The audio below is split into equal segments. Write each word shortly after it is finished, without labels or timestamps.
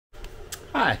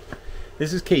Hi,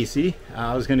 this is Casey.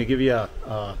 I was going to give you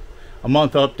a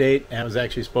month update. It was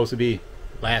actually supposed to be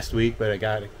last week, but I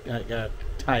got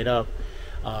tied up.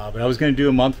 But I was going to do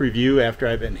a month review after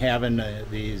I've been having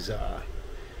these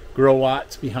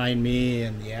Growatts behind me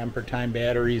and the Ampere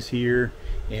batteries here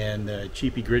and the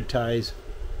cheapy grid ties.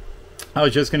 I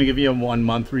was just going to give you a 1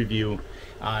 month review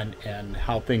on and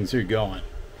how things are going.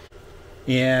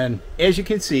 And as you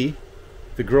can see,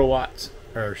 the Growatts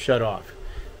are shut off.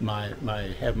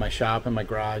 Have my shop and my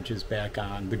garage is back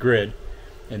on the grid,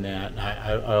 and that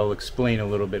I'll explain a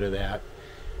little bit of that,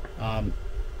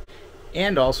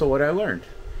 and also what I learned.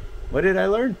 What did I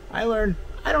learn? I learned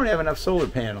I don't have enough solar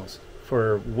panels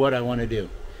for what I want to do,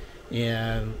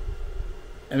 and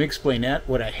let me explain that.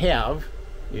 What I have,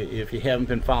 if you haven't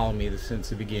been following me since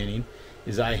the beginning,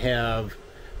 is I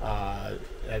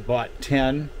bought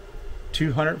 10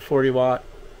 240 watt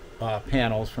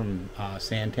panels from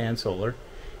Santan Solar.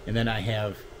 And then I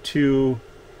have two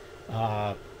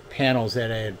panels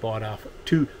that I had bought off,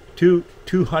 two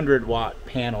 200 watt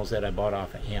panels that I bought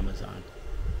off of Amazon.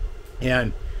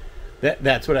 And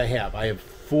that's what I have. I have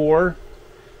 4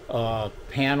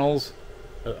 panels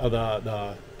of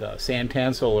the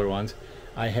Santan Solar ones.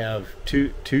 I have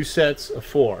two sets of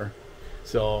 4.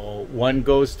 So one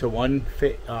goes to one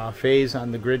phase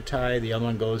on the grid tie, the other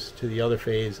one goes to the other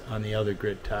phase on the other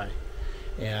grid tie.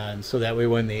 And so that way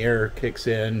when the air kicks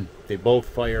in, they both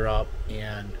fire up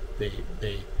and they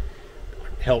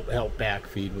help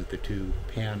backfeed with the 2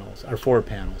 panels, or 4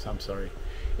 panels, I'm sorry.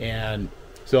 And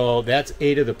so that's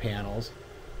 8 of the panels.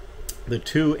 The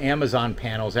 2 Amazon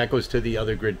panels, that goes to the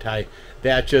other grid tie.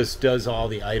 That just does all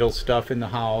the idle stuff in the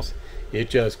house. It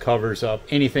just covers up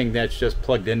anything that's just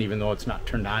plugged in, even though it's not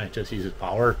turned on. It just uses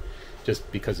power just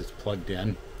because it's plugged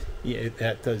in. Yeah,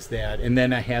 that does that. And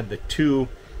then I had the 2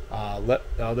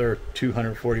 other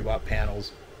 240 watt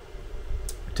panels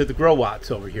to the Growatts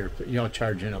over here,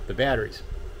 charging up the batteries.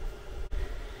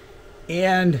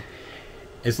 And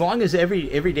as long as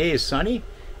every day is sunny,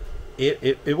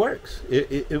 it works.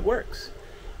 It works.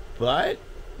 But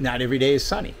not every day is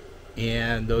sunny.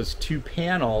 And those 2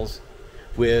 panels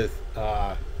with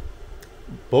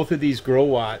both of these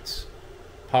Growatts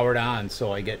powered on,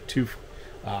 so I get 2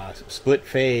 split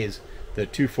phase, the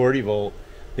 240 volt.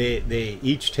 They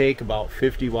each take about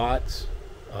 50 watts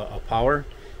of power,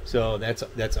 so that's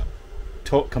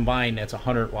combined, that's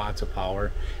 100 watts of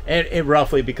power, and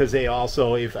roughly, because they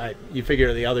also, you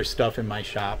figure the other stuff in my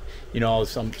shop,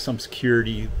 some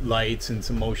security lights and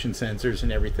some motion sensors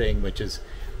and everything, which is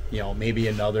maybe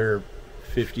another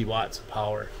 50 watts of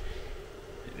power.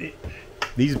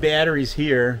 These batteries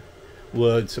here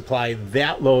would supply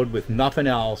that load with nothing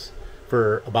else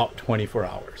for about 24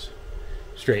 hours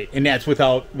straight, and that's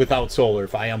without solar.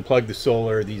 If I unplug the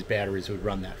solar, these batteries would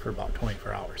run that for about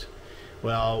 24 hours.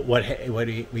 Well, what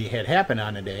we had happen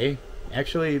on a day,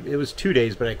 actually it was 2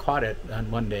 days, but I caught it on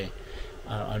one day,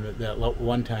 on that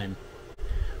one time.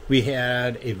 We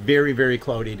had a very, very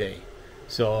cloudy day,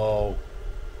 so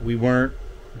we weren't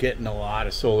getting a lot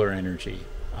of solar energy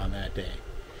on that day.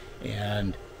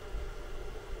 And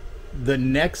the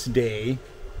next day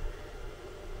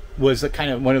was a kind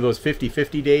of one of those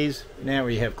 50-50 days now,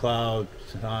 where you have cloud,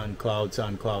 sun, cloud,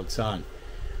 sun, cloud, sun.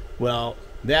 Well,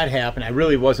 that happened. I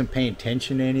really wasn't paying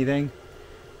attention to anything,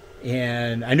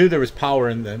 and I knew there was power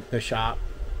in the shop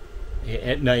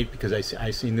at night because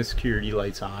I seen the security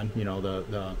lights on.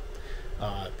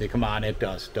 They come on at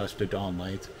dusk to dawn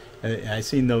lights, and I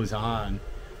seen those on.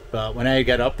 But when I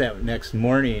got up that next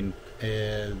morning,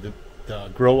 the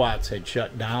Growatts had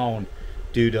shut down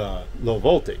due to low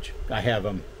voltage. I have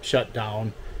them shut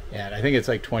down at, I think it's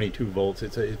like 22 volts.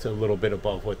 It's a little bit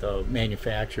above what the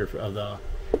manufacturer of the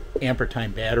Ampere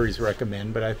batteries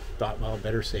recommend, but I thought, well,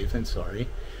 better safe than sorry.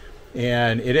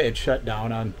 And it had shut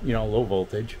down on low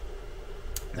voltage.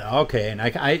 Okay, and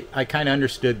I kind of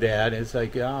understood that. It's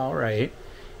like, oh, all right.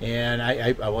 And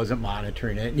I wasn't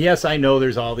monitoring it. And yes, I know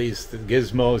there's all these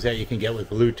gizmos that you can get with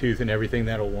Bluetooth and everything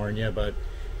that'll warn you, but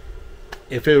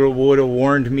if it would have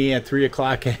warned me at 3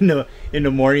 o'clock in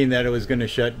the morning that it was going to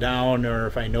shut down, or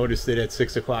if I noticed it at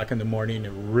 6 o'clock in the morning,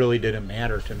 it really didn't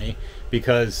matter to me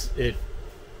because it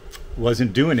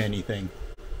wasn't doing anything.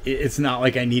 It's not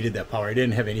like I needed that power. I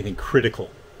didn't have anything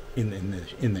critical in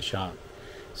the shop.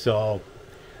 So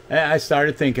I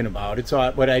started thinking about it.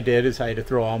 So what I did is I had to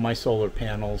throw all my solar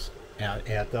panels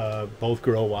at both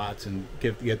Growatts and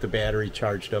get the battery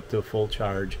charged up to a full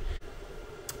charge.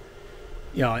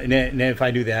 And if I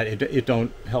do that, it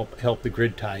don't help the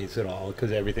grid ties at all,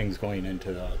 because everything's going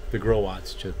into the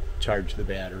Growatts to charge the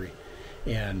battery,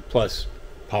 and plus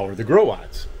power the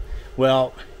Growatts.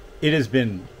 Well, it has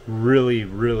been really,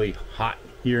 really hot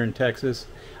here in Texas.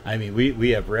 I mean, we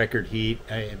have record heat.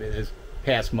 This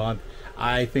past month,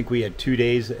 I think we had 2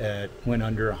 days that went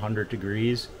under 100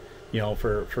 degrees, you know,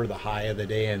 for the high of the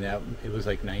day, and that it was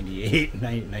like 98,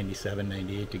 97,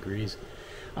 98 degrees.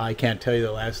 I can't tell you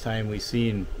the last time we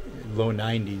seen low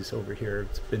 90s over here.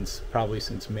 It's been probably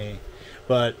since May.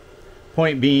 But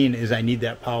point being is I need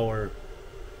that power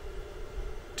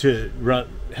to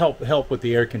help with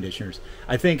the air conditioners.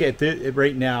 I think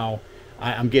right now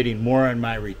I'm getting more on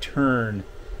my return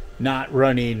not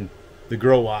running the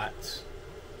Growatts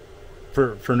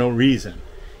for no reason.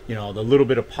 You know, the little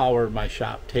bit of power my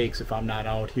shop takes if I'm not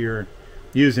out here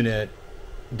using it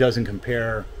doesn't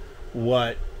compare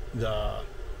what the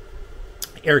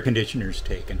air conditioner's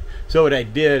taken. So what I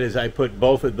did is I put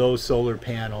both of those solar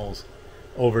panels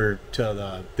over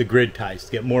to the grid ties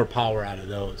to get more power out of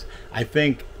those. I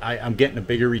think I'm getting a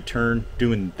bigger return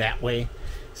doing that way.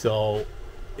 So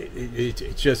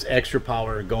it's just extra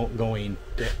power going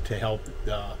to help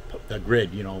the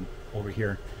grid, you know, over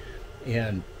here.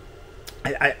 And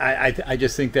I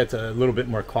just think that's a little bit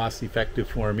more cost effective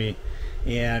for me.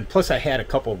 And plus I had a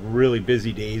couple really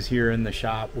busy days here in the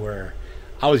shop where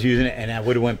I was using it and I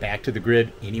would have went back to the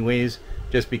grid anyways,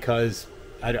 just because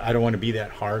I don't want to be that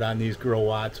hard on these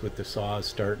Growatts with the saws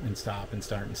starting and stopping,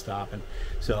 starting and stopping.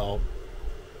 So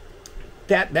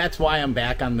that's why I'm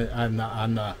back on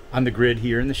the grid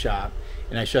here in the shop,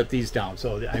 and I shut these down.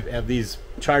 So I have these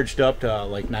charged up to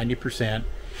like 90%,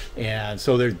 and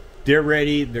so they're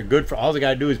ready. They're good for all I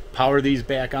gotta do is power these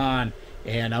back on,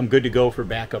 and I'm good to go for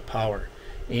backup power.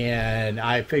 And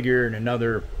I figure in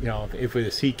another, you know, if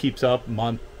this heat keeps up a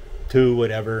month, two,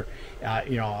 whatever,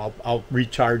 you know, I'll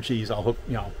recharge these. I'll hook,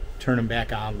 you know, turn them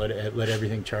back on, let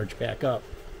everything charge back up.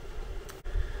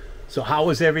 So how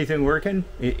was everything working?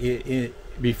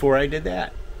 Before I did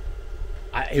that,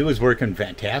 it was working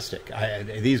fantastic.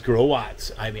 These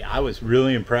Growatts, I mean, I was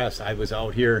really impressed. I was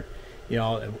out here, you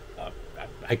know,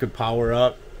 I could power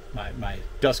up my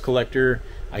dust collector.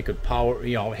 I could power,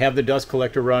 you know, have the dust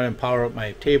collector run and power up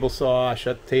my table saw,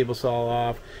 shut the table saw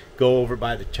off, go over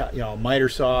by the, you know, miter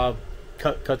saw,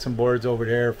 cut some boards over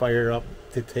there, fire up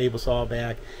the table saw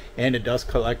back, and the dust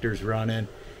collector's running.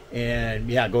 And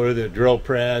yeah, go to the drill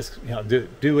press, you know,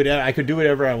 do whatever. I could do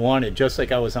whatever I wanted, just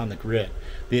like I was on the grid.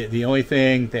 The only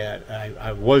thing that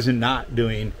I wasn't not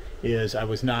doing is I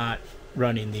was not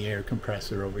running the air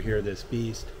compressor over here, this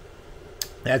beast.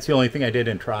 That's the only thing I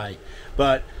didn't try.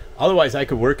 But otherwise, I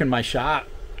could work in my shop.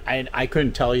 I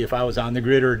couldn't tell you if I was on the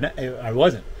grid or not. I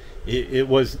wasn't. It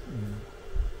was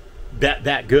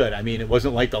that good. I mean, it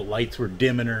wasn't like the lights were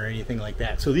dimming or anything like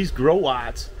that. So these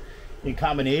Growatts, in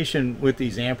combination with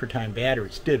these Ampere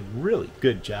batteries, did really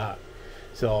good job.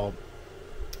 So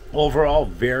overall,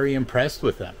 very impressed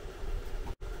with them.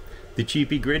 The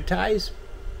cheapy grid ties,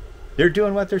 they're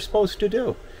doing what they're supposed to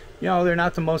do. You know, they're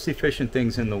not the most efficient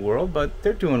things in the world, but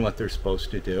they're doing what they're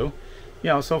supposed to do. You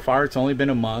know, so far it's only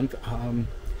been a month.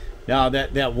 Now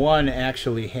that one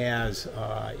actually has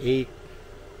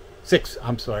six.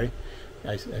 I'm sorry,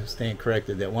 I stand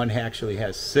corrected. That one actually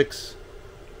has 6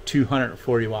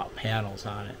 240 watt panels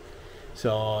on it.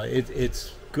 So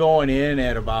it's going in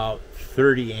at about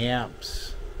 30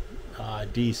 amps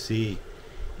DC,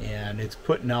 and it's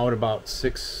putting out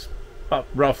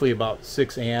roughly about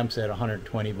 6 amps at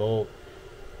 120 volt.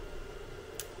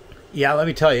 Yeah, let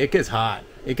me tell you, it gets hot.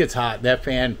 It gets hot. That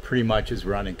fan pretty much is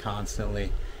running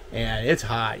constantly, and it's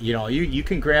hot. You know, you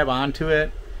can grab onto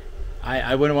it.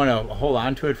 I wouldn't want to hold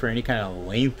on to it for any kind of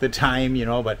length of time, you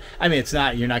know, but I mean, it's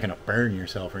not, you're not going to burn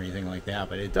yourself or anything like that,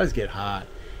 but it does get hot.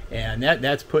 And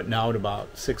that's putting out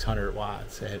about 600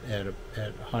 watts at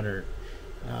 100,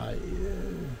 a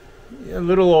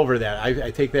little over that. I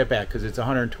take that back because it's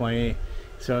 120,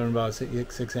 so about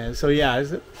 600. So yeah,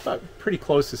 it's about pretty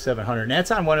close to 700. And that's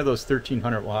on one of those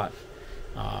 1300 watt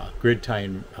grid tie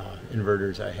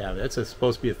inverters I have. That's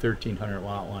supposed to be a 1300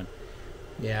 watt one.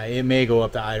 Yeah, it may go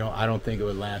up to, I don't think it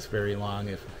would last very long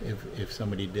if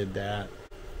somebody did that.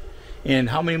 And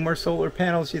how many more solar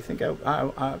panels do you think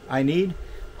I need?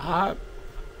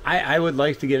 I would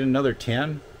like to get another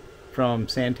 10 from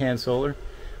Santan Solar.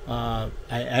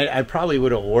 I probably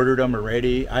would have ordered them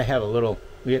already. I have a little,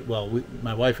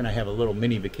 my wife and I have a little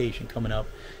mini vacation coming up,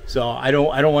 so I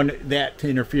don't want that to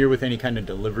interfere with any kind of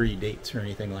delivery dates or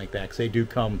anything like that, because they do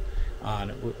come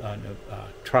on a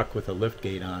truck with a lift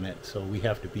gate on it, so we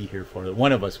have to be here for it.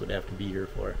 One of us would have to be here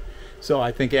for it. So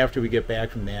I think after we get back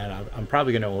from that, I'm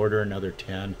probably going to order another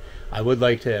 10. I would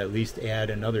like to at least add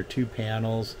another 2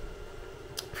 panels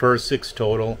for 6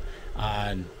 total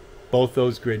on both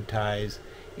those grid ties,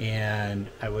 and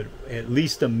I would at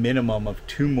least a minimum of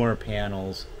 2 more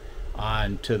panels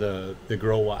onto the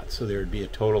Growatt, so there would be a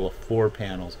total of 4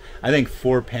 panels. I think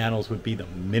 4 panels would be the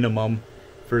minimum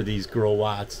for these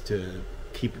Growatts to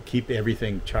keep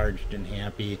everything charged and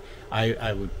happy.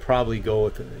 I would probably go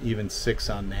with even 6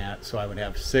 on that, so I would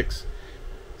have six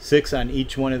on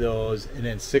each one of those, and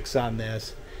then 6 on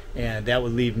this, and that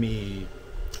would leave me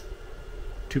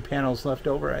 2 panels left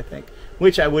over, I think,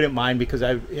 which I wouldn't mind, because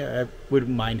I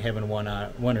wouldn't mind having one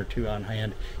or 2 on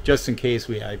hand, just in case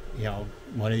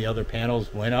one of the other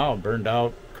panels went out, burned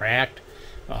out, cracked,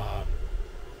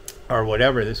 or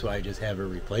whatever. This way I just have a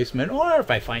replacement, or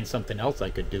if I find something else I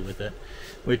could do with it,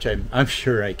 which I'm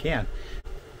sure I can.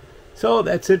 So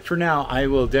that's it for now. I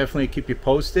will definitely keep you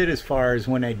posted as far as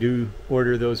when I do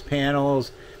order those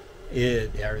panels,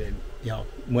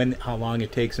 how long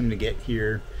it takes them to get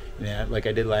here, like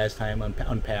I did last time,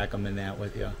 unpack them and that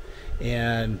with you,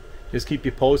 and just keep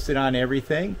you posted on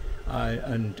everything.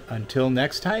 Until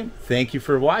next time, thank you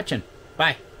for watching.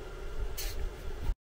 Bye.